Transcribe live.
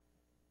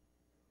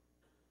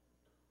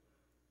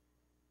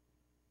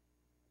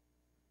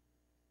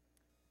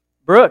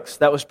Brooks,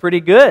 that was pretty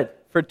good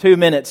for 2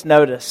 minutes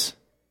notice.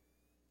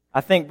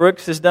 I think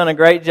Brooks has done a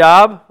great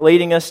job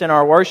leading us in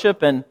our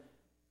worship, and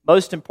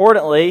most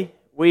importantly,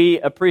 we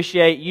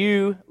appreciate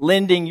you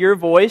lending your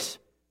voice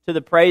to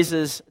the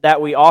praises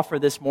that we offer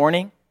this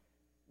morning.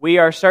 We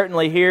are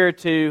certainly here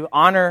to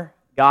honor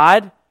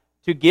God,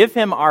 to give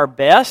Him our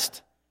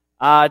best,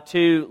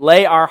 to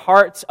lay our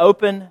hearts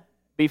open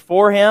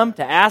before Him,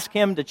 to ask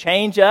Him to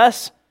change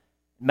us,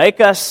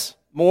 make us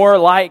more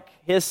like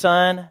His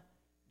Son,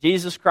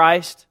 Jesus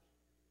Christ.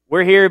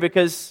 We're here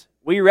because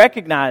we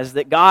recognize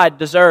that God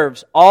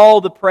deserves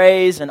all the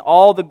praise and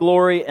all the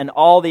glory and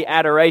all the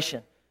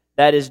adoration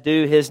that is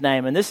due His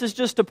name. And this is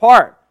just a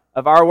part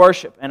of our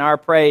worship and our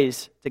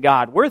praise to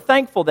God. We're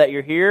thankful that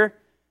you're here.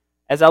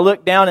 As I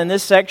look down in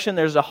this section,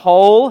 there's a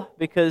hole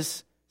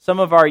because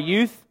some of our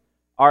youth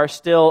are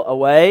still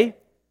away.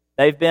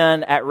 They've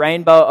been at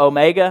Rainbow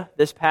Omega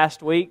this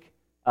past week,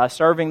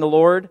 serving the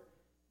Lord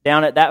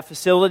down at that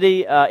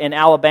facility in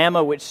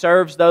Alabama, which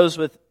serves those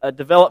with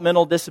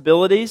developmental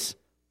disabilities.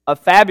 A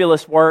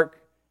fabulous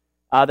work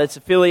that's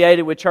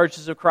affiliated with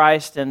Churches of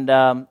Christ, and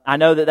I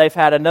know that they've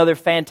had another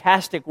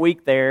fantastic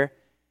week there.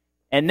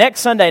 And next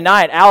Sunday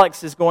night,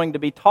 Alex is going to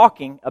be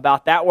talking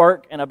about that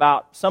work and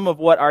about some of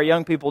what our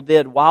young people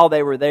did while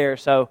they were there.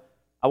 So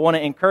I want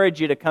to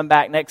encourage you to come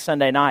back next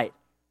Sunday night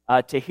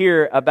to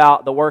hear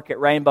about the work at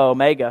Rainbow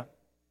Omega.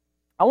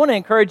 I want to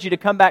encourage you to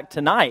come back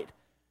tonight,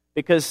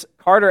 because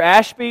Carter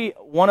Ashby,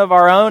 one of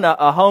our own,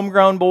 a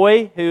homegrown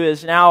boy who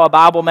is now a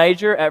Bible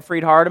major at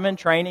Freed-Hardeman,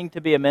 training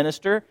to be a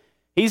minister,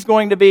 he's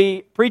going to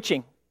be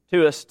preaching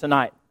to us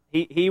tonight.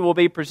 He will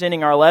be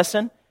presenting our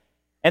lesson.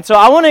 And so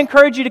I want to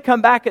encourage you to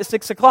come back at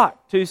 6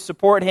 o'clock to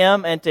support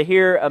him and to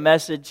hear a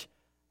message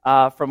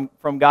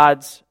from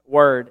God's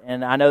Word.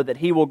 And I know that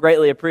he will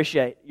greatly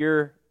appreciate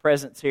your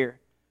presence here.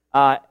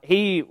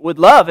 He would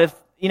love if,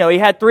 he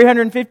had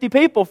 350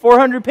 people,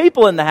 400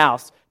 people in the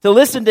house to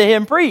listen to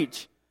him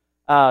preach.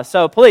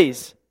 So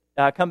please,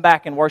 come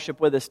back and worship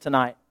with us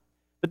tonight.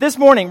 But this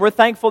morning, we're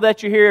thankful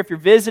that you're here. If you're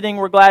visiting,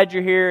 we're glad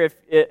you're here.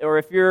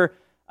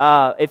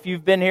 If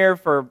you've been here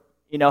for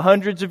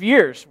hundreds of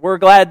years, we're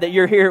glad that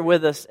you're here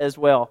with us as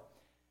well.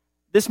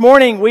 This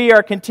morning, we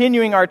are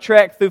continuing our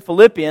trek through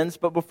Philippians.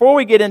 But before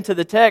we get into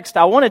the text,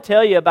 I want to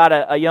tell you about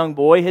a young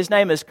boy. His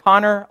name is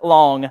Connor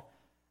Long.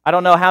 I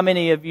don't know how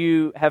many of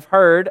you have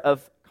heard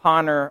of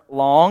Connor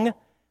Long.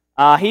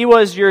 He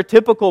was your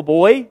typical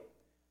boy.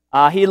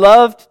 He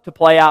loved to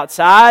play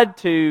outside,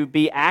 to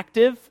be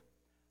active.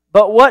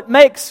 But what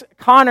makes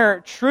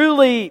Connor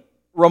truly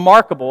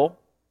remarkable,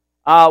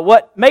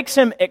 what makes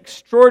him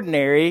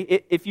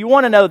extraordinary, if you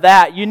want to know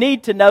that, you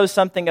need to know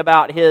something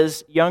about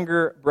his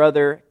younger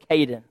brother,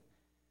 Caden.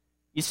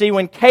 You see,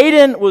 when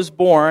Caden was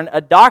born, a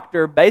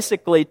doctor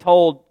basically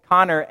told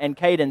Connor and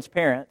Caden's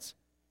parents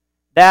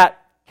that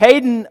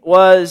Caden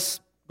was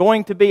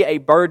going to be a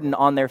burden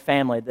on their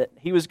family, that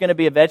he was going to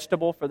be a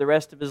vegetable for the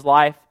rest of his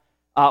life,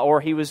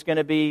 or he was going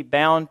to be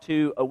bound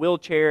to a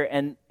wheelchair,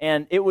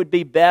 and it would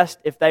be best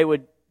if they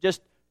would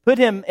just put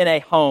him in a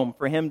home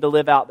for him to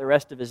live out the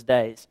rest of his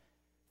days.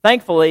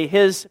 Thankfully,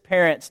 his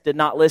parents did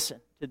not listen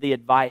to the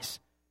advice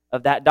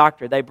of that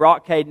doctor. They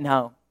brought Caden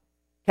home.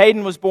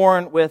 Caden was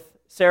born with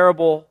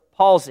cerebral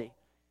palsy,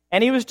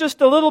 and he was just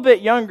a little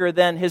bit younger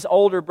than his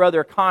older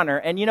brother Connor.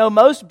 And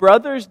most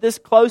brothers this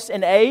close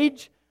in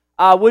age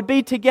would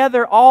be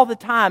together all the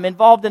time,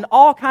 involved in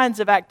all kinds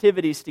of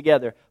activities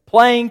together,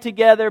 playing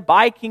together,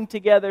 biking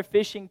together,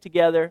 fishing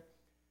together.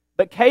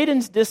 But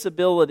Caden's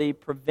disability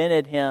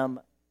prevented him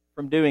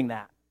from doing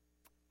that.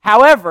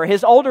 However,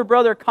 his older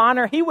brother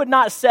Connor, he would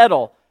not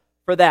settle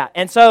for that.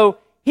 And so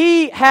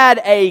he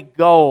had a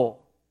goal.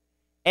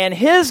 And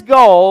his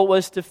goal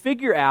was to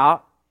figure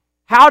out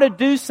how to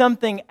do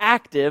something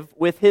active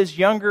with his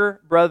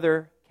younger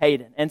brother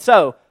Caden. And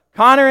so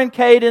Connor and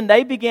Caden,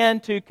 they began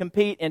to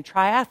compete in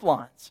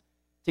triathlons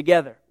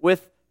together,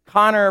 with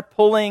Connor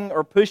pulling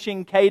or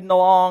pushing Caden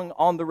along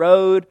on the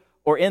road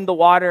or in the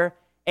water.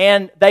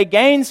 And they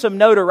gained some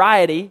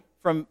notoriety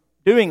from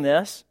doing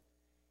this.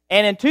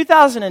 And in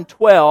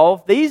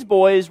 2012, these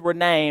boys were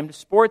named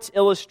Sports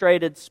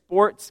Illustrated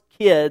Sports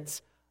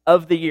Kids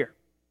of the Year.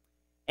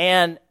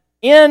 And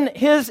in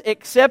his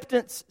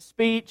acceptance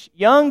speech,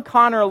 young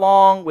Connor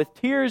Long, with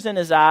tears in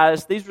his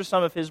eyes, these were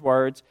some of his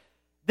words: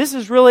 "This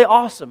is really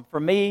awesome for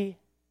me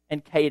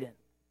and Caden.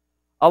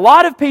 A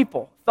lot of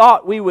people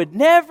thought we would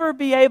never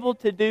be able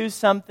to do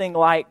something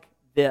like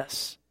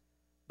this,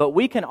 but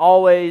we can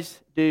always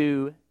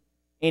do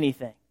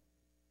anything."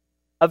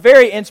 A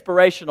very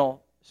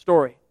inspirational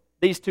story,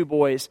 these two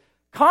boys.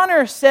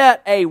 Connor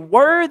set a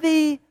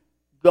worthy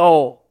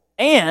goal,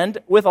 and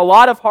with a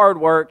lot of hard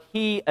work,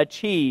 he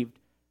achieved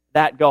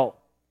that goal.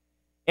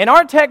 In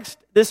our text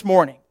this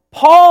morning,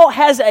 Paul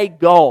has a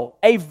goal,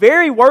 a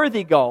very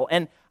worthy goal,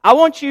 and I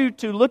want you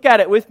to look at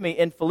it with me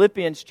in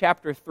Philippians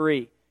chapter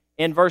 3,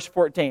 in verse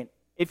 14.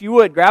 If you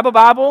would, grab a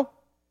Bible,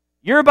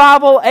 your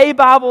Bible, a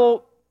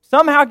Bible,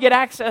 somehow get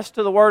access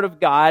to the Word of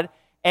God,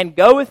 and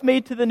go with me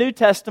to the New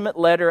Testament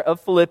letter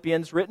of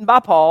Philippians written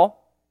by Paul.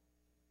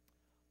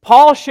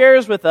 Paul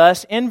shares with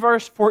us in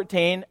verse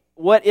 14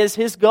 what is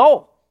his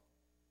goal.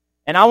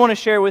 And I want to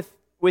share with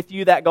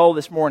you that goal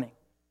this morning.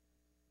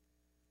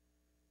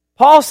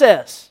 Paul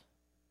says,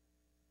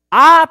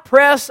 I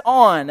press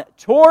on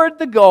toward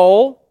the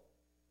goal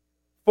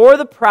for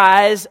the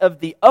prize of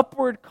the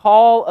upward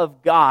call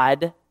of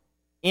God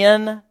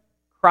in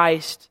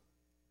Christ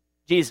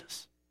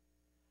Jesus.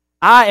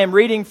 I am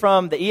reading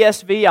from the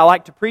ESV. I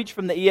like to preach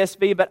from the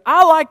ESV, but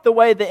I like the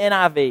way the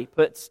NIV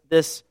puts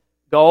this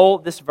goal,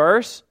 this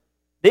verse.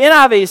 The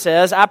NIV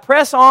says, I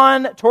press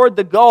on toward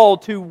the goal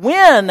to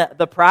win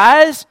the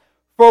prize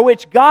for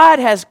which God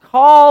has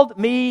called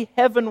me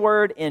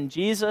heavenward in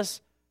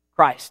Jesus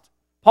Christ.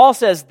 Paul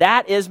says,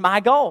 that is my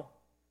goal.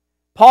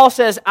 Paul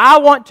says, I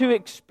want to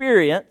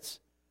experience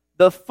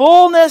the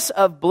fullness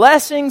of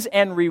blessings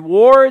and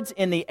rewards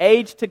in the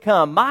age to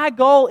come. My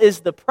goal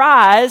is the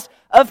prize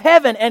of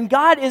heaven, and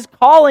God is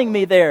calling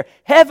me there,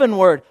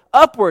 heavenward,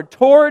 upward,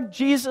 toward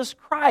Jesus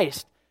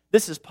Christ.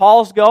 This is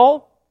Paul's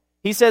goal.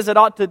 He says it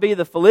ought to be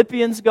the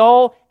Philippians'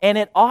 goal, and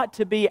it ought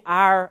to be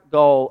our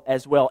goal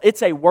as well.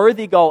 It's a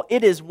worthy goal.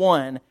 It is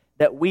one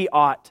that we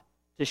ought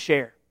to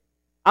share.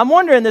 I'm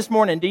wondering this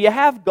morning, do you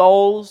have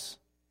goals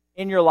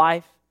in your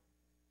life?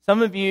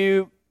 Some of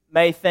you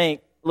may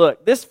think,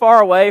 look, this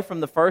far away from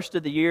the first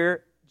of the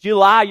year,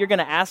 July, you're going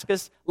to ask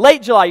us,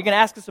 late July, you're going to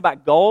ask us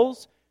about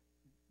goals.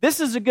 This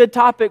is a good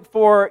topic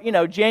for,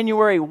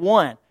 January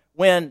 1,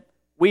 when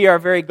we are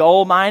very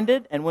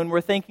goal-minded and when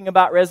we're thinking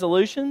about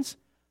resolutions.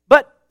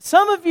 But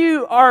some of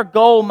you are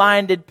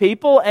goal-minded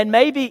people, and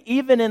maybe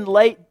even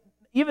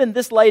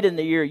this late in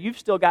the year, you've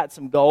still got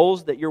some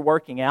goals that you're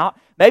working out.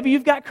 Maybe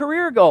you've got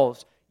career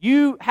goals.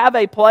 You have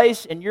a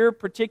place in your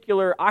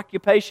particular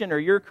occupation or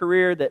your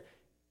career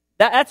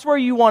that's where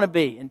you want to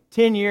be. In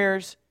 10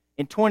 years,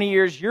 in 20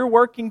 years, you're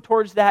working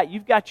towards that.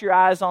 You've got your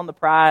eyes on the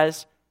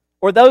prize.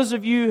 Or those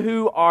of you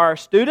who are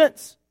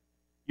students,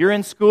 you're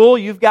in school,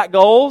 you've got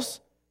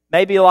goals.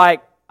 Maybe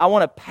like, I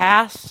want to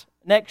pass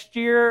next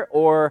year,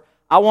 or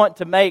I want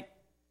to make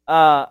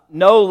no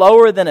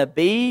lower than a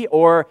B.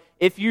 Or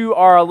if you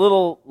are a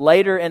little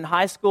later in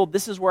high school,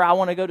 this is where I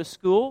want to go to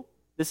school.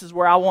 This is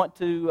where I want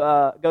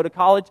to go to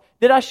college.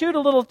 Did I shoot a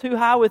little too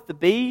high with the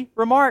B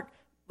remark?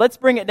 Let's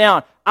bring it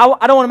down. I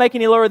don't want to make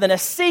any lower than a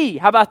C.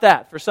 How about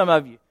that for some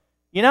of you?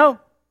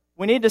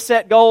 We need to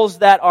set goals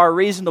that are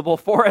reasonable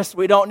for us.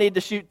 We don't need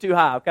to shoot too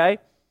high, okay?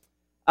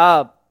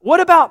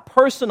 What about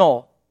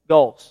personal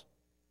goals?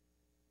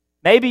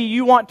 Maybe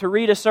you want to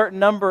read a certain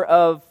number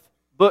of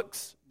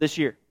books this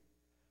year.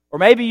 Or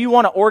maybe you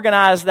want to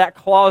organize that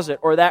closet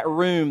or that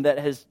room that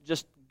has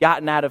just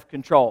gotten out of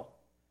control.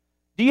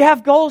 Do you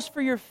have goals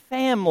for your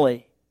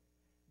family?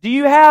 Do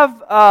you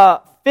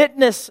have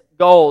fitness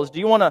goals? Do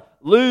you want to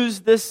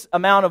lose this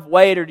amount of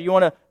weight, or do you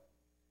want to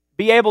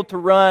be able to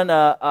run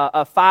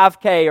a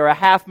 5K or a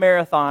half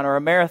marathon or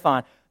a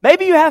marathon?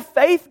 Maybe you have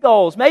faith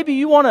goals. Maybe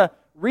you want to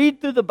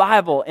read through the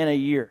Bible in a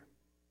year.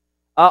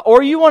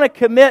 Or you want to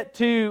commit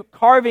to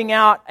carving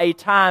out a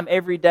time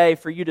every day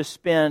for you to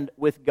spend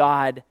with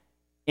God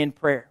in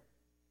prayer.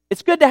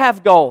 It's good to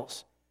have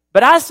goals.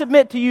 But I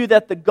submit to you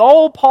that the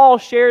goal Paul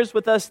shares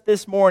with us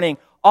this morning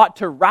ought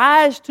to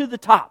rise to the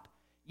top.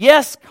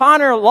 Yes,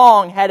 Connor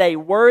Long had a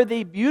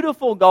worthy,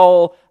 beautiful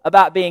goal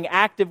about being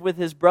active with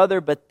his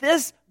brother, but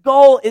this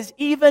goal is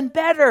even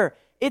better.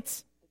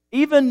 It's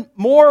even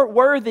more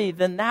worthy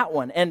than that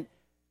one. And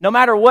no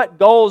matter what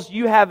goals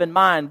you have in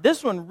mind,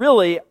 this one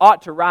really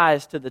ought to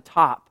rise to the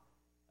top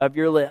of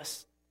your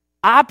list.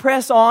 I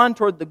press on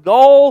toward the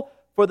goal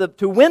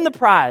to win the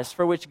prize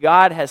for which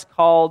God has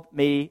called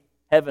me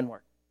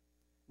heavenward.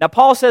 Now,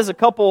 Paul says a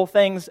couple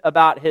things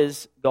about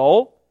his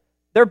goal.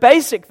 They're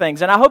basic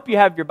things, and I hope you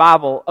have your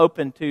Bible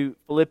open to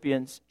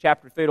Philippians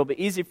chapter 3. It'll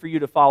be easy for you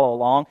to follow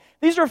along.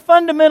 These are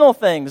fundamental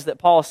things that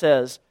Paul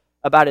says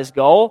about his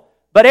goal,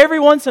 but every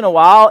once in a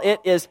while it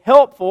is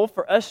helpful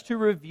for us to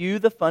review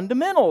the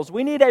fundamentals.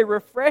 We need a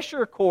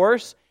refresher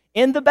course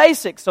in the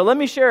basics. So let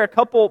me share a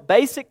couple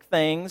basic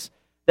things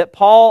that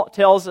Paul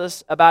tells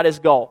us about his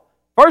goal.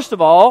 First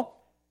of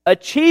all,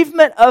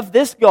 achievement of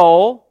this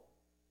goal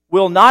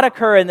will not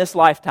occur in this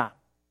lifetime.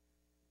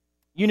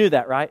 You knew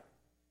that, right?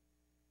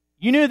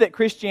 You knew that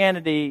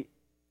Christianity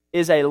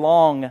is a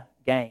long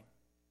game.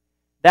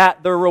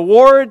 That the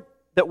reward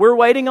that we're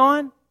waiting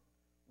on,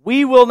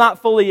 we will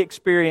not fully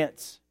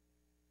experience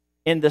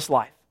in this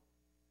life.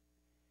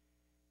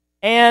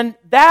 And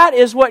that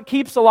is what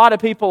keeps a lot of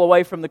people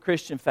away from the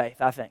Christian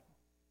faith, I think.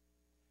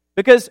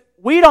 Because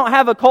we don't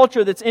have a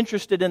culture that's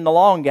interested in the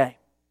long game.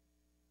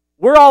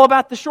 We're all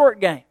about the short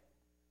game.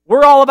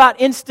 We're all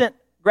about instant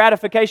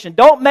gratification.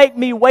 Don't make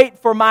me wait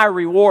for my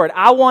reward.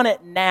 I want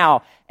it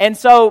now. And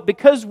so,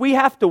 because we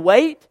have to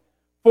wait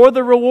for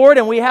the reward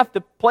and we have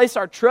to place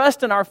our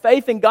trust and our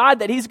faith in God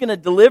that He's going to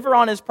deliver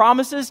on His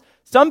promises,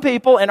 some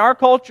people in our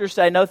culture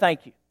say, no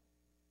thank you.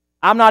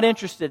 I'm not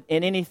interested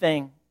in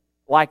anything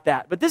like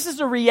that. But this is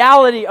a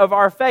reality of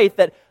our faith,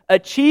 that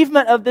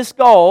achievement of this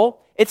goal,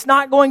 it's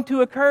not going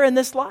to occur in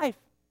this life.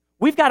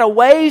 We've got a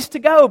ways to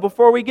go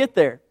before we get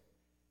there.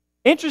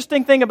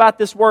 Interesting thing about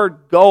this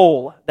word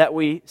goal that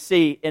we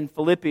see in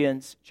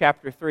Philippians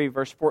chapter 3,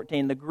 verse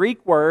 14. The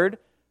Greek word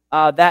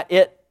that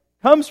it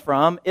comes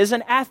from is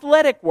an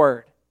athletic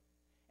word.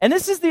 And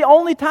this is the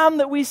only time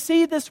that we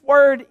see this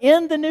word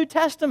in the New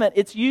Testament.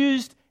 It's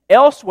used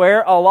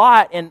elsewhere a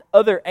lot in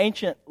other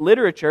ancient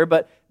literature,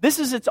 but this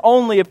is its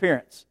only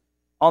appearance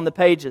on the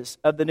pages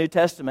of the New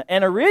Testament.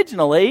 And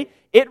originally,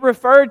 it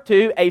referred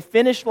to a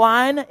finish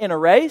line in a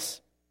race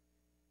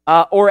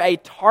or a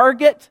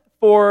target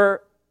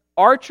for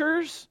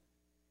archers.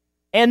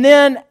 And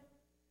then,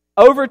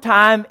 over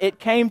time, it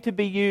came to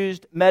be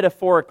used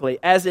metaphorically,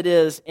 as it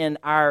is in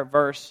our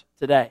verse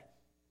today.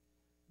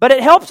 But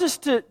it helps us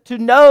to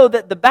know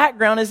that the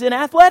background is in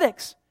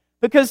athletics,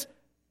 because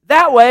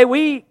that way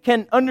we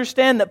can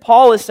understand that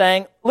Paul is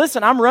saying,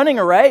 listen, I'm running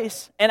a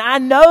race, and I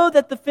know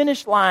that the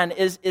finish line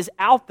is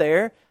out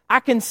there. I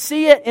can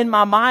see it in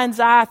my mind's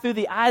eye through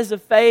the eyes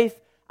of faith.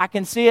 I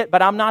can see it,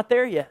 but I'm not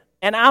there yet.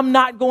 And I'm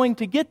not going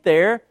to get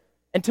there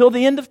until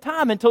the end of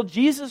time, until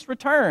Jesus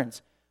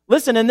returns.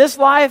 Listen, in this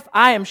life,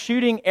 I am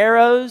shooting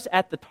arrows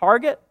at the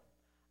target.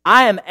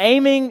 I am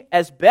aiming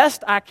as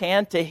best I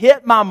can to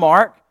hit my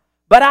mark,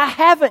 but I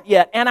haven't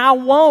yet, and I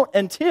won't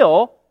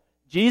until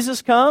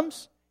Jesus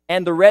comes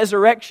and the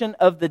resurrection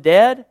of the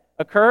dead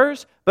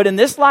occurs. But in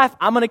this life,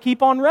 I'm going to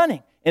keep on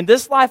running. In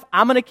this life,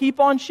 I'm going to keep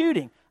on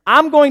shooting.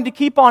 I'm going to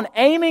keep on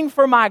aiming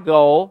for my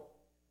goal,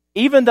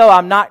 even though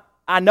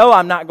I know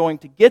I'm not going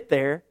to get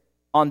there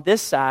on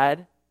this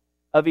side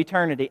of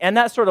eternity. And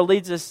that sort of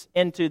leads us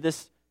into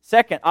this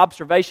second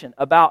observation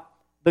about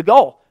the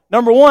goal.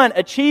 Number one,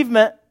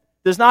 achievement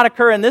does not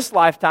occur in this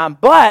lifetime.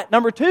 But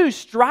number two,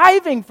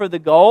 striving for the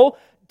goal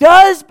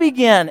does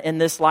begin in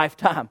this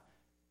lifetime.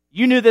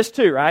 You knew this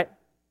too, right?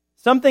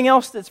 Something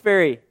else that's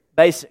very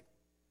basic.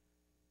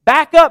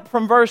 Back up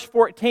from verse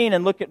 14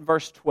 and look at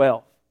verse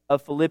 12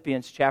 of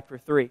Philippians chapter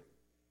 3.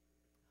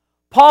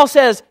 Paul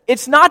says,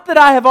 it's not that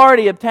I have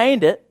already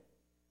obtained it.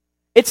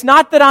 It's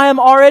not that I am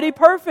already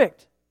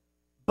perfect.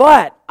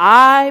 But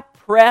I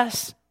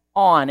press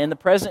on in the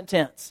present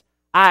tense.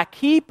 I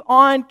keep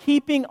on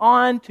keeping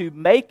on to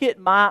make it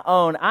my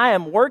own. I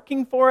am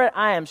working for it.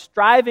 I am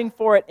striving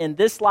for it in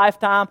this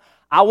lifetime.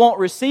 I won't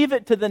receive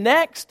it to the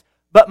next,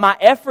 but my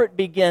effort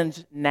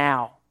begins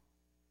now,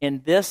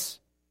 in this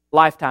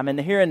lifetime, in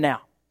the here and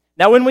now.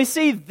 Now, when we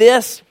see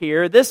this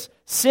here, this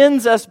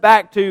sends us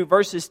back to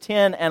verses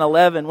 10 and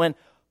 11, when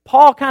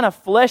Paul kind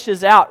of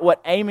fleshes out what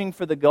aiming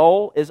for the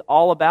goal is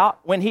all about,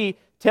 when he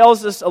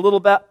tells us a little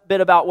bit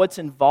about what's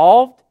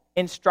involved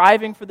in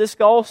striving for this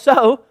goal.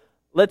 So,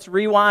 let's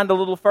rewind a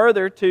little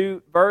further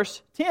to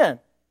verse 10.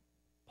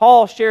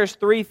 Paul shares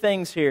three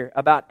things here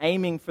about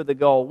aiming for the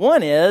goal.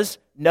 One is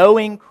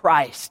knowing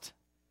Christ.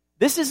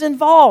 This is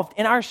involved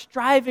in our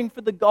striving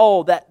for the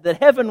goal, that the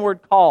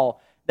heavenward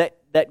call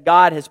that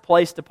God has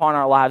placed upon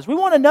our lives. We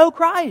want to know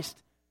Christ.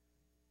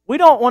 We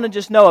don't want to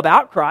just know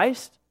about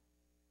Christ.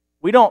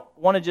 We don't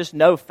want to just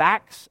know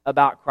facts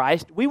about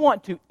Christ. We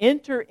want to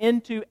enter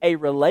into a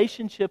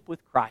relationship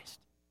with Christ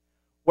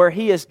where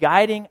He is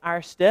guiding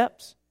our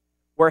steps,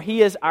 where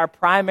He is our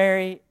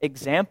primary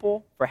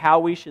example for how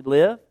we should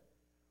live,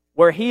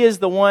 where He is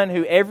the one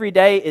who every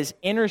day is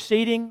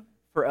interceding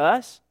for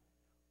us,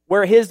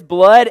 where His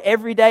blood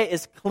every day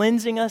is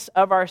cleansing us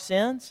of our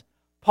sins.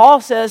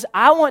 Paul says,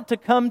 I want to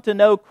come to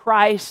know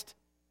Christ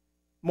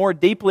more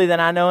deeply than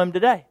I know Him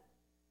today.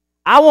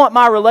 I want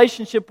my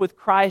relationship with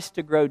Christ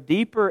to grow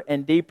deeper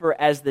and deeper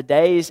as the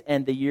days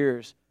and the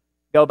years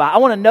go by. I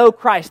want to know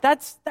Christ.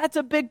 That's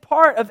a big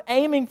part of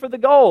aiming for the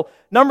goal.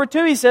 Number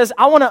two, he says,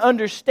 I want to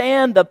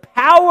understand the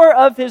power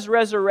of His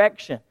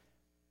resurrection.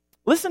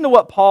 Listen to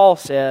what Paul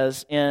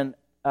says in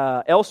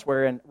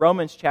elsewhere in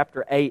Romans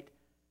chapter 8,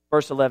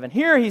 verse 11.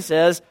 Here he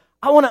says,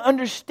 I want to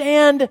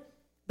understand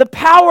the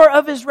power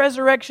of His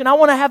resurrection. I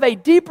want to have a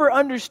deeper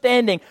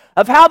understanding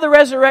of how the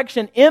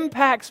resurrection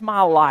impacts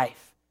my life.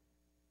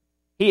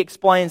 He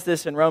explains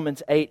this in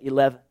Romans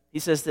 8:11. He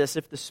says this,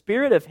 if the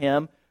Spirit of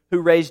Him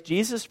who raised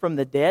Jesus from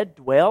the dead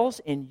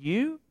dwells in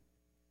you,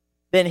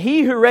 then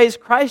He who raised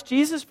Christ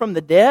Jesus from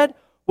the dead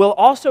will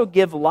also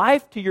give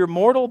life to your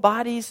mortal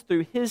bodies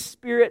through His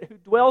Spirit who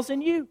dwells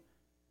in you.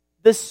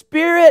 The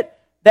Spirit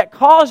that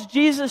caused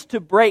Jesus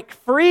to break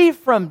free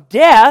from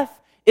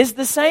death is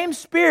the same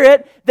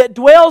Spirit that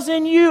dwells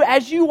in you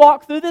as you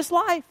walk through this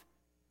life.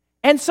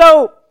 And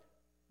so,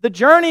 the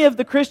journey of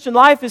the Christian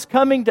life is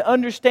coming to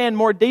understand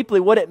more deeply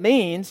what it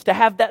means to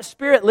have that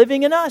Spirit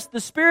living in us, the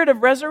Spirit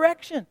of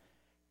resurrection.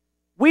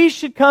 We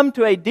should come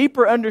to a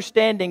deeper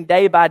understanding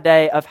day by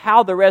day of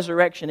how the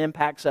resurrection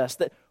impacts us.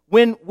 That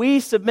when we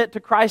submit to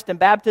Christ in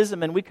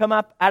baptism and we come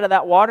up out of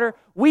that water,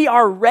 we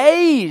are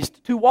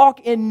raised to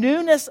walk in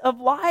newness of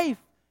life.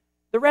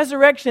 The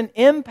resurrection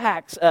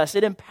impacts us.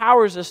 It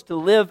empowers us to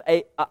live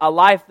a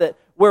life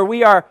where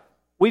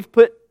we've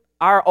put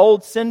our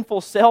old sinful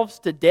selves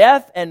to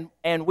death, and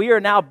we are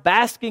now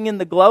basking in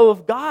the glow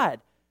of God.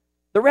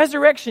 The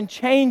resurrection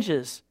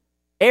changes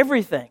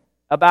everything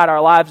about our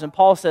lives, and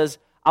Paul says,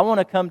 I want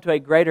to come to a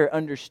greater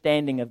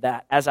understanding of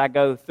that as I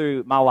go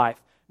through my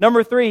life.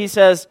 Number three, he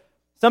says,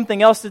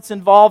 Something else that's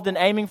involved in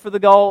aiming for the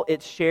goal,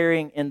 it's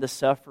sharing in the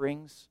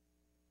sufferings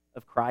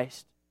of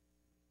Christ.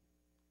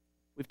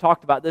 We've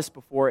talked about this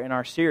before in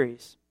our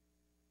series.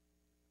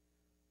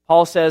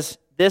 Paul says,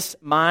 this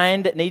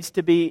mind needs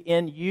to be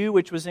in you,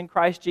 which was in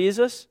Christ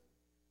Jesus,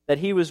 that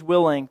he was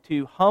willing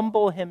to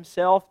humble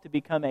himself to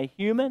become a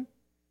human.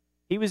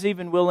 He was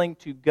even willing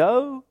to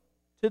go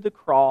to the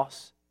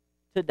cross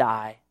to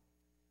die.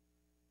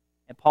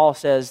 And Paul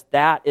says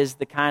that is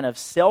the kind of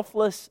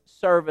selfless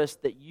service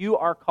that you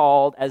are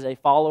called as a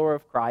follower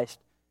of Christ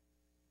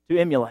to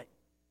emulate.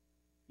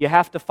 You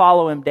have to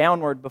follow him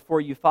downward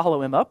before you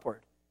follow him upward.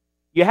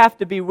 You have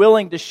to be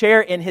willing to share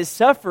in his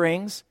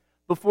sufferings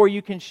before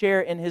you can share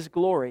in his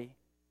glory.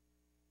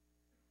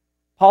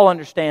 Paul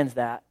understands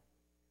that.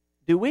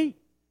 Do we?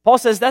 Paul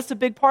says that's a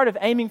big part of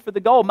aiming for the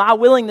goal. My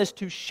willingness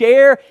to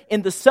share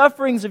in the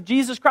sufferings of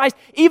Jesus Christ,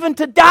 even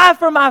to die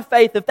for my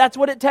faith, if that's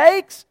what it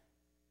takes.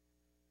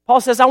 Paul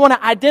says, I want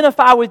to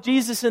identify with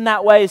Jesus in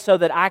that way so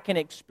that I can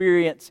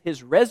experience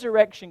his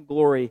resurrection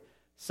glory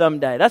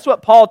someday. That's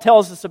what Paul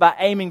tells us about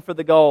aiming for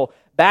the goal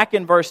back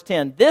in verse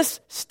 10. This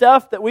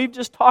stuff that we've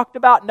just talked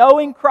about,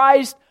 knowing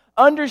Christ,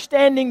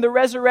 understanding the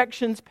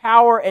resurrection's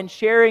power, and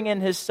sharing in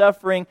his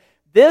suffering,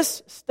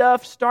 this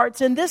stuff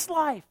starts in this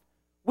life.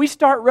 We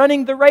start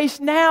running the race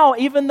now,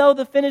 even though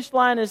the finish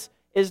line is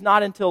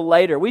not until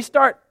later. We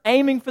start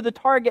aiming for the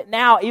target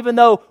now, even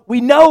though we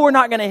know we're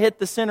not going to hit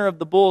the center of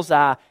the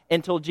bullseye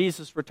until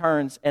Jesus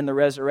returns and the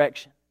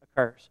resurrection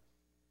occurs.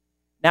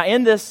 Now,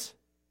 in this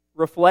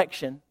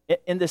reflection,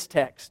 in this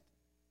text,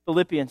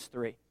 Philippians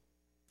 3,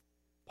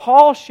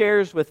 Paul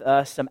shares with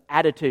us some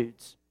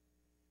attitudes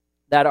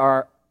that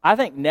are, I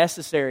think,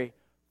 necessary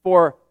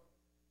for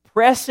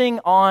pressing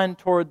on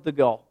toward the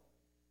goal.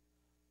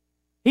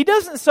 He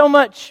doesn't so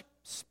much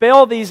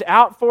spell these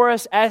out for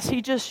us as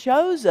he just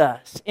shows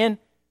us in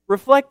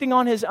reflecting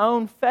on his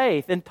own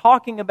faith and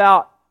talking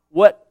about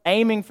what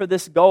aiming for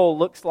this goal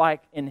looks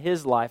like in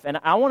his life. And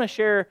I want to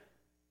share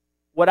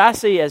what I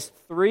see as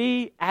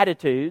 3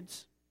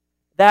 attitudes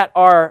that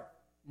are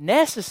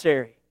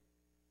necessary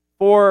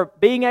for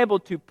being able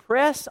to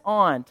press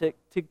on,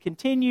 to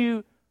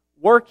continue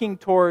working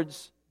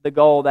towards the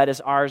goal that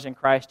is ours in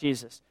Christ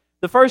Jesus.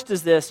 The first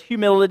is this: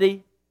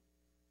 humility.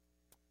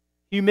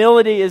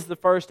 Humility is the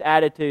first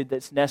attitude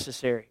that's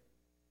necessary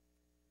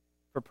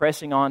for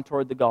pressing on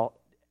toward the goal.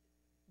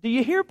 Do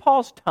you hear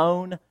Paul's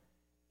tone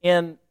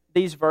in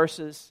these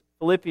verses?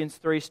 Philippians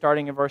 3,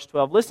 starting in verse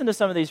 12. Listen to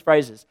some of these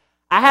phrases.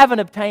 I haven't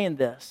obtained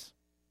this.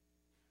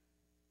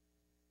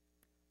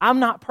 I'm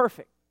not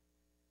perfect.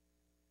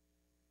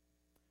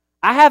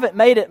 I haven't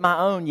made it my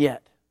own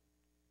yet.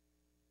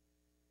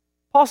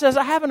 Paul says,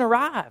 I haven't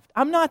arrived.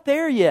 I'm not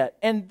there yet.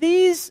 And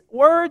these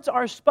words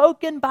are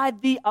spoken by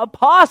the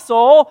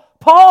apostle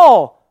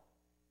Paul,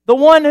 the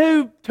one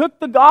who took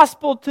the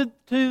gospel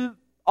to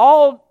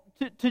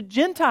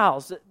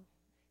Gentiles.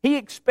 He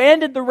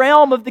expanded the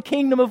realm of the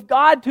kingdom of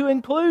God to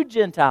include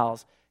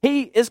Gentiles.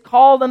 He is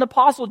called an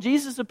apostle.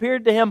 Jesus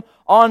appeared to him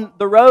on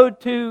the road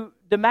to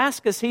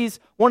Damascus. He's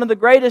one of the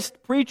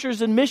greatest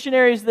preachers and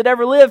missionaries that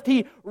ever lived.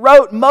 He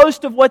wrote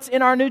most of what's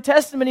in our New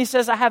Testament. He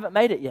says, I haven't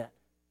made it yet.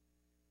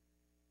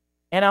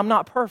 And I'm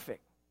not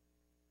perfect.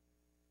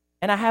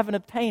 And I haven't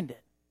obtained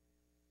it.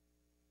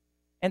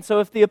 And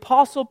so if the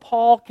Apostle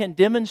Paul can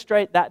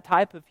demonstrate that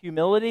type of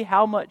humility,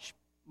 how much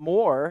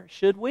more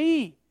should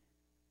we?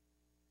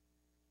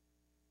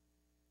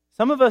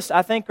 Some of us,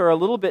 I think, are a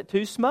little bit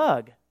too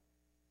smug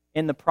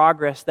in the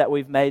progress that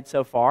we've made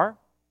so far.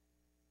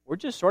 We're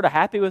just sort of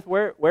happy with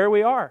where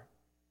we are.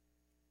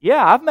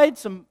 Yeah, I've made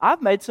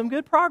some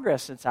good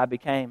progress since I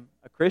became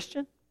a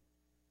Christian.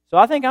 So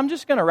I think I'm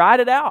just going to ride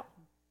it out.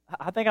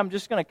 I think I'm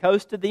just going to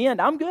coast to the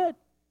end. I'm good.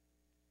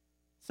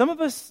 Some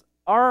of us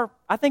are,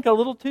 I think, a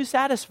little too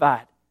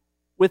satisfied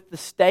with the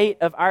state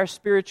of our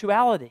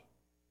spirituality.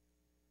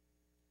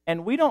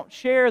 And we don't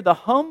share the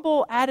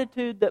humble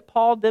attitude that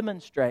Paul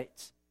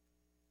demonstrates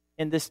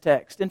in this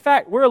text. In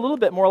fact, we're a little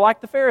bit more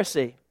like the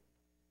Pharisee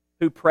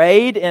who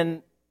prayed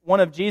in one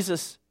of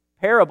Jesus'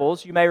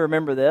 parables. You may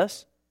remember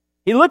this.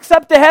 He looks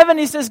up to heaven.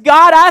 He says,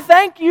 God, I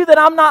thank you that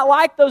I'm not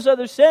like those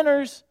other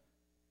sinners.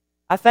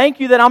 I thank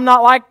you that I'm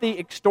not like the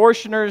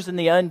extortioners and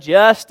the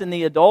unjust and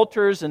the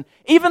adulterers and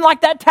even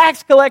like that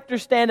tax collector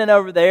standing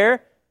over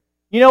there.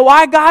 You know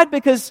why, God?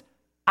 Because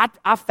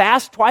I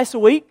fast twice a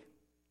week.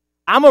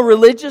 I'm a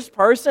religious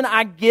person.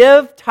 I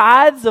give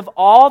tithes of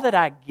all that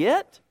I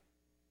get.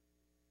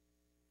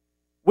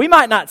 We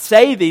might not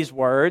say these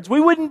words. We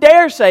wouldn't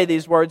dare say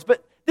these words,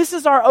 but this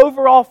is our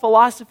overall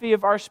philosophy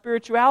of our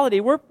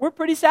spirituality. We're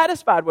pretty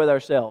satisfied with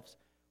ourselves.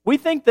 We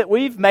think that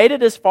we've made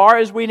it as far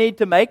as we need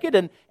to make it,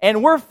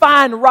 and we're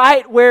fine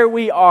right where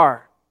we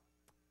are.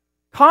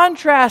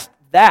 Contrast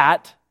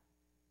that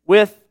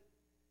with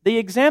the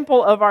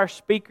example of our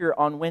speaker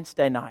on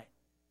Wednesday night,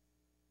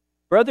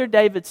 Brother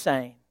David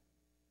Sain,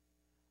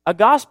 a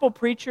gospel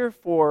preacher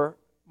for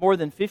more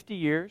than 50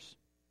 years,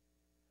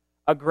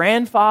 a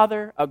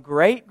grandfather, a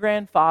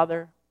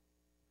great-grandfather,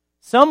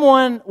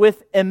 someone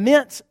with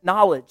immense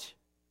knowledge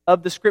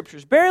of the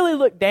Scriptures, barely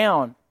looked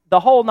down the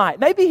whole night.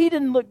 Maybe he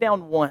didn't look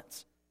down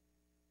once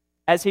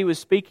as he was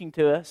speaking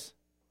to us,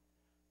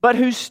 but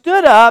who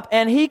stood up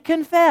and he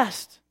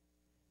confessed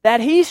that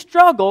he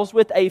struggles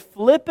with a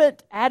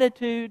flippant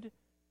attitude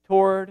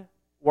toward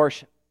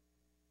worship.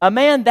 A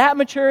man that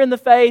mature in the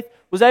faith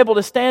was able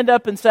to stand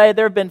up and say,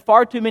 there have been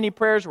far too many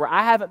prayers where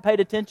I haven't paid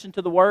attention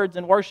to the words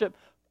in worship.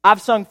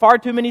 I've sung far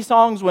too many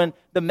songs when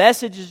the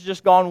message has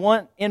just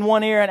gone in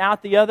one ear and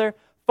out the other.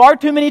 Far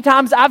too many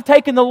times I've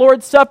taken the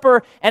Lord's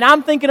Supper and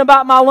I'm thinking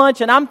about my lunch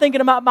and I'm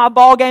thinking about my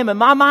ball game and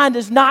my mind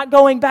is not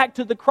going back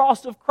to the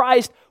cross of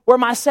Christ where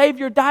my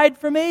Savior died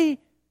for me.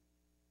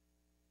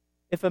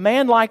 If a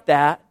man like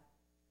that,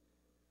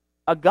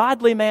 a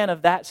godly man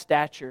of that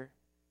stature,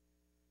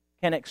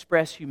 can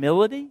express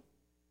humility,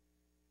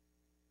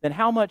 then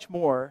how much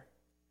more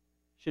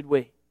should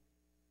we?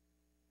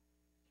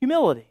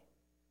 Humility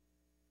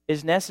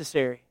is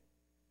necessary.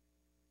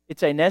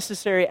 It's a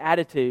necessary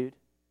attitude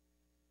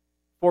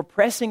for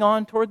pressing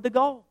on toward the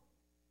goal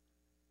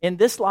in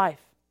this life,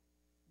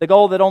 the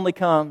goal that only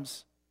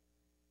comes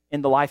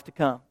in the life to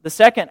come. The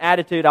second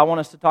attitude I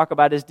want us to talk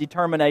about is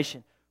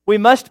determination. We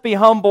must be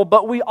humble,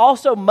 but we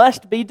also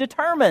must be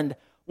determined.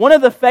 One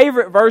of the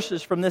favorite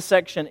verses from this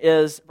section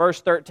is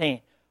verse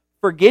 13.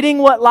 Forgetting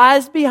what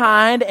lies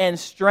behind and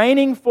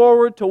straining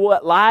forward to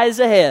what lies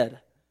ahead.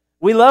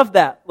 We love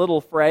that little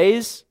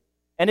phrase,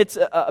 and it's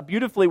a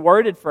beautifully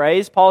worded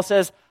phrase. Paul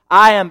says,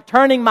 I am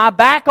turning my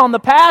back on the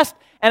past,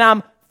 and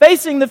I'm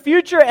facing the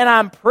future, and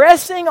I'm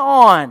pressing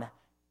on.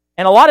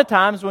 And a lot of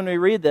times when we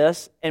read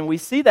this, and we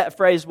see that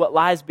phrase, what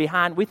lies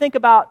behind, we think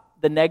about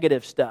the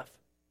negative stuff.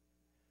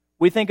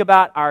 We think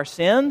about our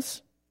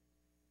sins.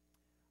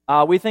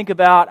 We think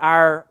about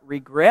our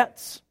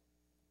regrets.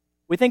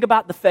 We think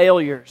about the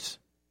failures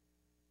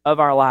of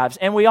our lives,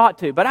 and we ought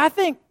to. But I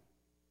think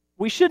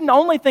we shouldn't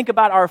only think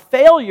about our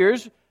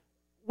failures,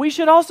 we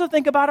should also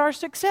think about our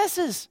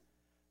successes.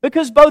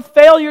 Because both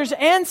failures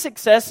and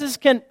successes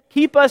can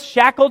keep us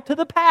shackled to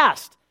the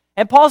past.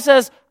 And Paul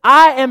says,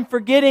 I am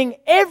forgetting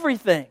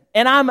everything,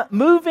 and I'm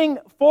moving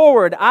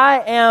forward.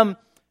 I am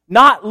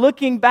not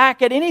looking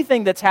back at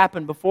anything that's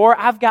happened before.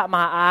 I've got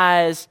my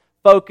eyes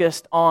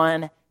focused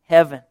on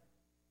heaven.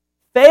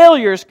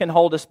 Failures can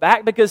hold us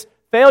back because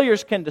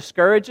failures can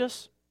discourage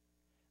us.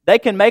 They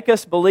can make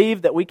us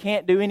believe that we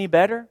can't do any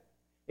better.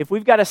 If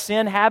we've got a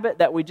sin habit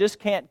that we just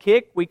can't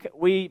kick,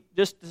 we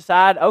just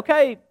decide,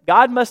 okay,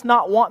 God must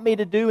not want me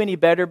to do any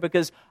better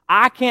because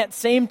I can't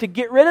seem to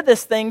get rid of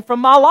this thing from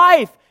my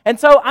life. And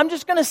so I'm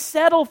just going to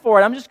settle for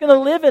it. I'm just going to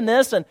live in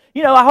this and,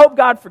 I hope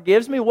God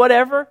forgives me,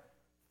 whatever.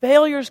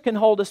 Failures can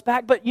hold us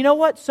back, but you know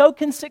what? So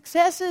can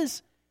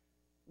successes.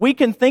 We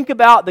can think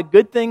about the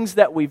good things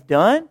that we've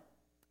done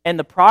and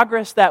the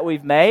progress that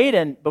we've made,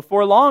 and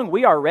before long,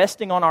 we are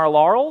resting on our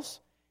laurels,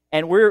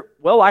 and we're,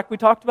 like we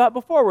talked about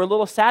before, we're a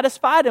little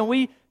satisfied, and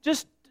we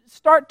just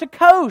start to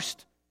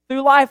coast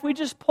through life. We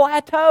just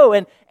plateau,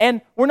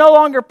 and we're no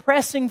longer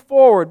pressing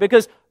forward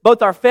because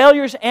both our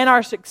failures and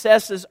our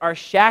successes are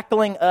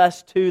shackling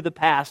us to the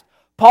past.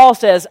 Paul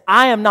says,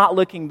 I am not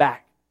looking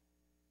back.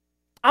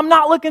 I'm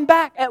not looking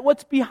back at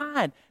what's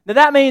behind. Now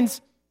that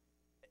means,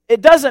 it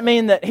doesn't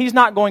mean that he's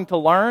not going to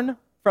learn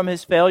from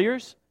his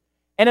failures.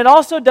 And it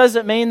also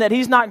doesn't mean that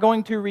he's not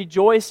going to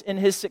rejoice in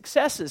his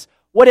successes.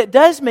 What it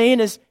does mean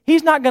is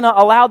he's not going to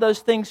allow those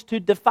things to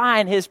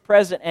define his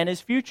present and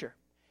his future.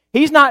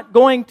 He's not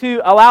going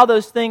to allow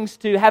those things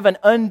to have an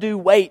undue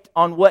weight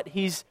on what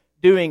he's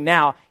doing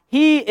now.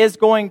 He is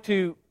going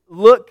to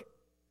look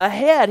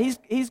ahead.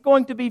 He's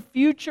going to be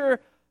future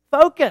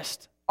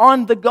focused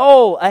on the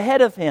goal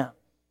ahead of him.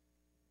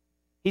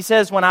 He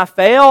says, when I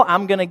fail,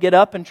 I'm going to get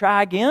up and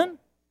try again.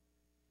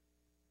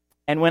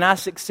 And when I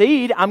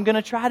succeed, I'm going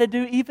to try to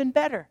do even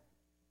better.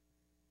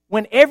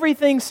 When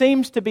everything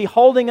seems to be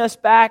holding us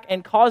back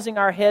and causing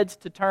our heads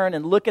to turn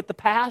and look at the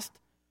past,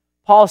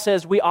 Paul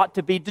says we ought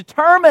to be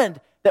determined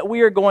that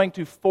we are going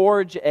to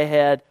forge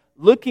ahead,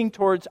 looking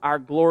towards our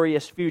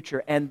glorious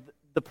future and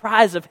the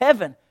prize of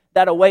heaven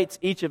that awaits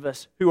each of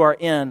us who are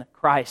in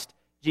Christ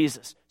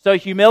Jesus. So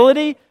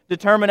humility,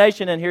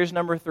 determination, and here's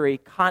number 3,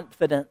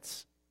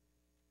 confidence.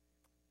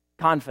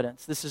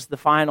 Confidence. This is the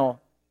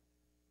final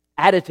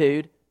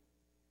attitude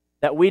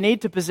that we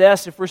need to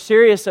possess if we're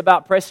serious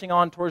about pressing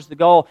on towards the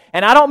goal.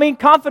 And I don't mean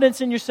confidence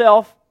in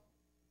yourself.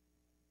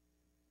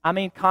 I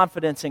mean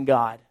confidence in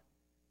God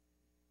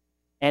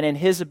and in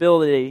His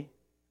ability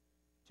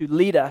to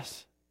lead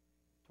us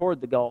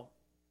toward the goal.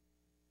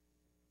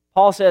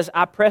 Paul says,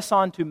 I press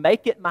on to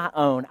make it my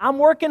own. I'm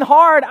working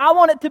hard. I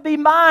want it to be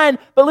mine.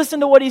 But listen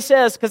to what he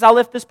says, because I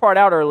left this part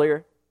out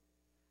earlier.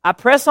 I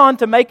press on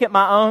to make it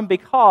my own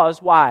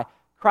because, why?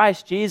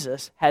 Christ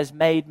Jesus has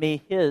made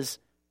me His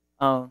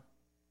own.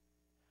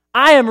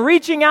 I am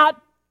reaching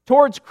out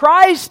towards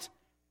Christ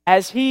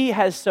as He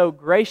has so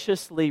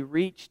graciously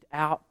reached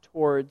out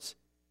towards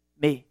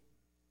me.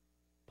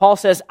 Paul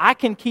says, I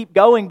can keep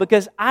going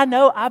because I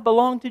know I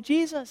belong to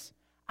Jesus.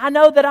 I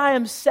know that I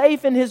am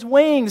safe in His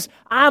wings.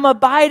 I'm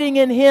abiding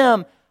in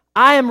Him.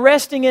 I am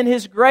resting in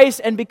His grace,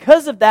 and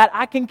because of that,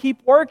 I can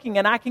keep working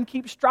and I can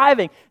keep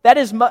striving. That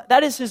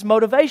is His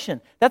motivation.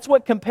 That's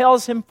what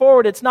compels Him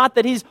forward. It's not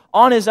that He's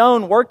on His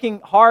own working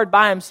hard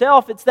by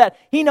Himself. It's that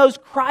He knows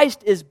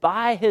Christ is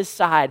by His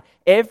side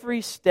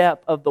every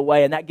step of the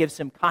way, and that gives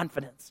Him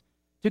confidence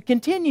to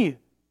continue.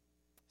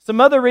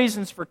 Some other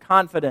reasons for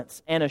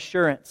confidence and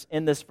assurance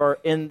in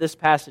this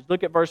passage.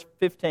 Look at verse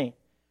 15.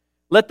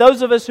 Let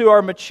those of us who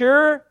are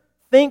mature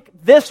think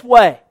this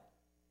way.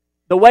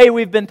 The way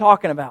we've been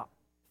talking about.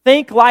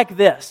 Think like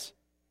this.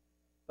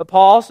 But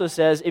Paul also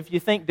says, if you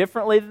think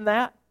differently than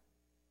that,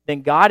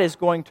 then God is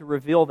going to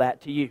reveal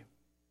that to you.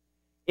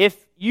 If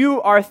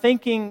you are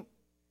thinking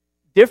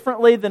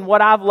differently than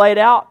what I've laid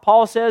out,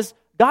 Paul says,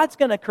 God's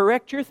going to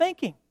correct your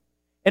thinking.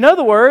 In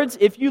other words,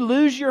 if you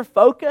lose your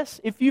focus,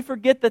 if you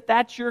forget that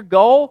that's your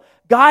goal,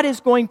 God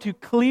is going to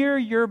clear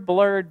your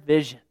blurred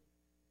vision.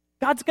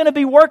 God's going to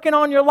be working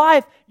on your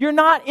life. You're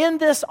not in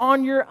this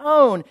on your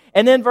own.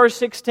 And then verse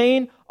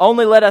 16,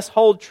 only let us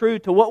hold true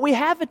to what we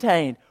have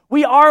attained.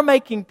 We are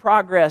making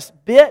progress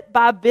bit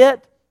by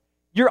bit.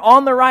 You're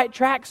on the right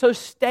track, so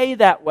stay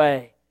that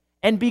way.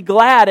 And be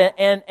glad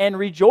and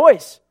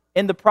rejoice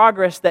in the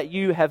progress that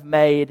you have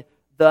made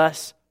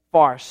thus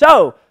far.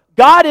 So,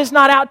 God is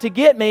not out to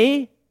get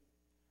me.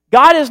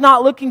 God is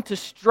not looking to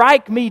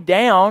strike me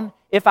down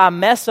if I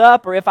mess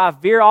up or if I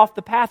veer off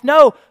the path.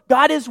 No,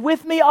 God is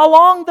with me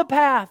along the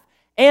path.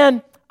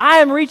 And I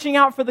am reaching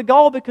out for the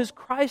goal because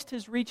Christ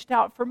has reached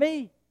out for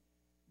me.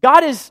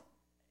 God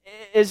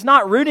is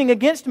not rooting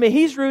against me.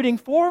 He's rooting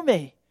for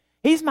me.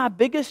 He's my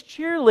biggest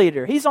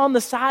cheerleader. He's on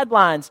the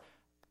sidelines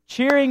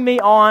cheering me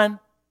on,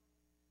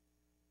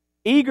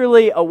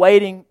 eagerly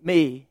awaiting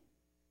me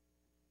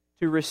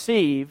to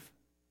receive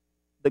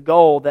the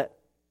goal that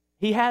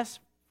He has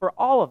for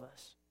all of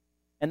us,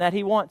 and that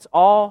He wants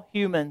all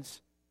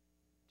humans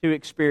to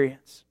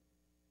experience.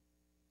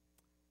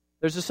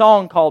 There's a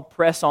song called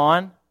Press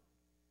On.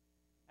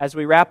 As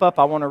we wrap up,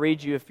 I want to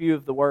read you a few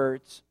of the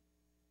words.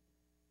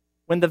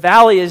 When the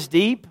valley is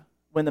deep,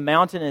 when the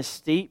mountain is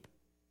steep,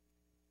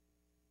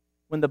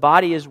 when the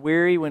body is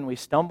weary, when we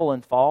stumble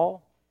and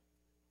fall,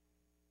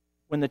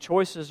 when the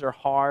choices are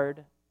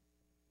hard,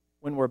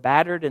 when we're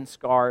battered and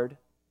scarred,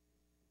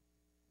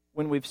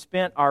 when we've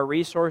spent our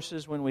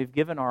resources, when we've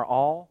given our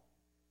all,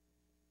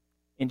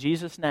 in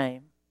Jesus'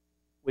 name,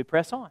 we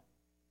press on.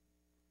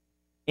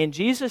 In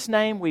Jesus'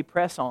 name, we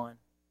press on.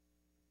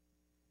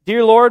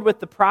 Dear Lord, with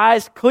the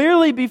prize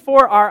clearly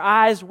before our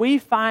eyes, we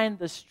find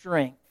the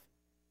strength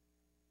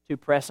to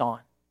press on.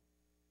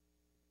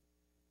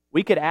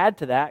 We could add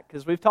to that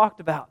because we've talked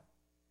about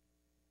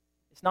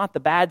it's not the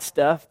bad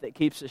stuff that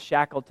keeps us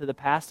shackled to the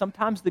past.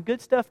 Sometimes the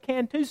good stuff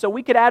can too. So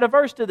we could add a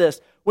verse to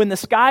this. When the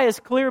sky is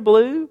clear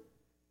blue,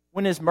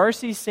 when His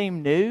mercies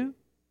seem new,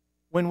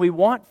 when we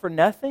want for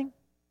nothing,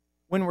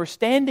 when we're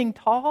standing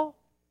tall,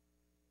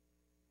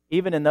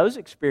 even in those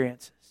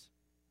experiences,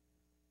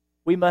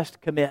 we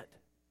must commit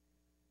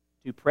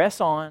to press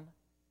on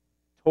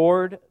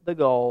toward the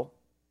goal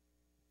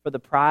for the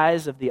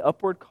prize of the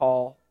upward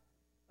call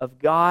of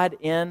God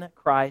in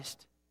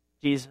Christ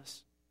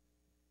Jesus.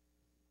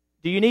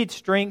 Do you need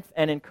strength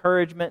and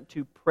encouragement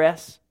to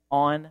press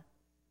on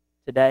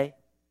today?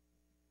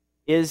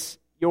 Is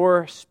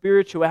your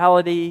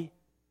spirituality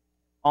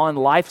on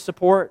life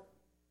support?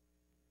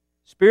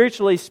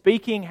 Spiritually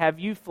speaking, have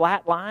you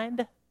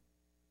flatlined?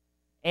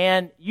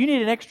 And you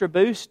need an extra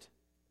boost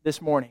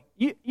this morning.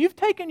 You've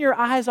taken your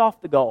eyes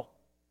off the goal.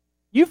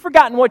 You've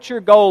forgotten what your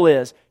goal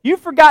is.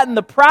 You've forgotten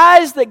the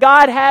prize that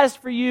God has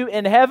for you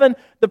in heaven,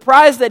 the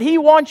prize that He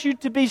wants you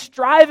to be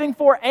striving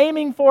for,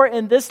 aiming for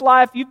in this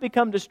life. You've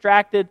become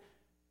distracted.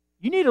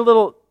 You need a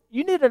little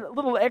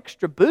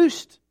extra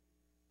boost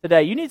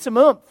today. You need some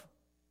oomph.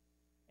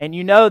 And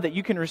you know that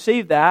you can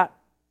receive that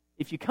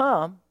if you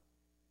come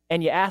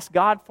and you ask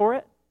God for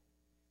it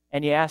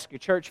and you ask your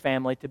church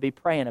family to be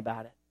praying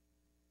about it.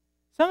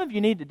 Some of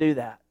you need to do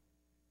that.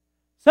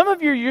 Some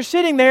of you, you're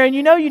sitting there and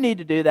you know you need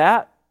to do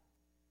that,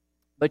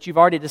 but you've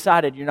already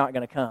decided you're not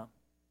going to come.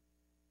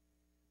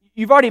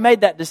 You've already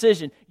made that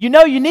decision. You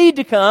know you need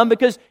to come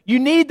because you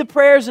need the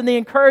prayers and the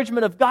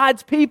encouragement of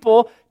God's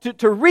people to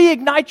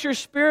reignite your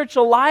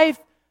spiritual life,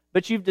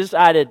 but you've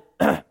decided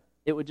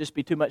it would just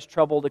be too much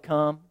trouble to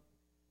come.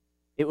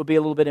 It would be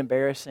a little bit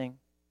embarrassing.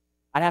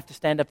 I'd have to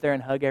stand up there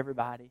and hug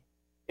everybody.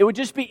 It would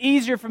just be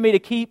easier for me to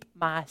keep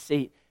my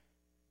seat.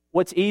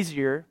 What's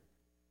easier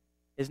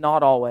is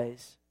not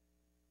always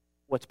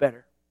what's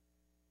better.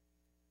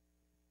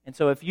 And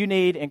so if you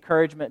need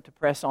encouragement to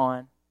press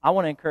on, I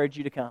want to encourage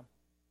you to come.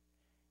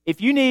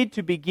 If you need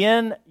to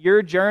begin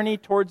your journey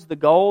towards the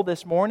goal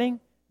this morning,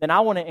 then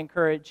I want to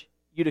encourage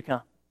you to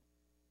come.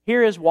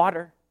 Here is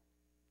water.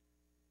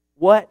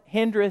 What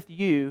hindereth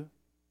you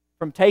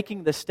from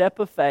taking the step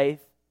of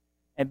faith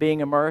and being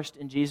immersed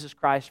in Jesus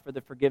Christ for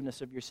the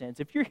forgiveness of your sins?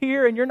 If you're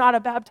here and you're not a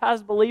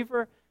baptized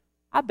believer,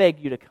 I beg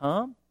you to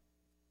come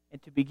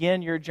and to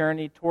begin your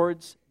journey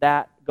towards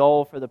that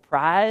goal for the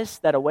prize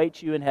that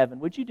awaits you in heaven.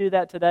 Would you do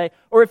that today?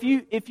 Or if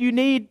you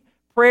need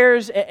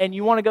prayers and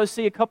you want to go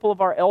see a couple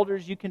of our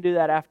elders, you can do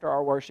that after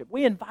our worship.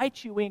 We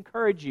invite you, we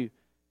encourage you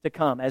to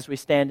come as we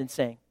stand and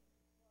sing.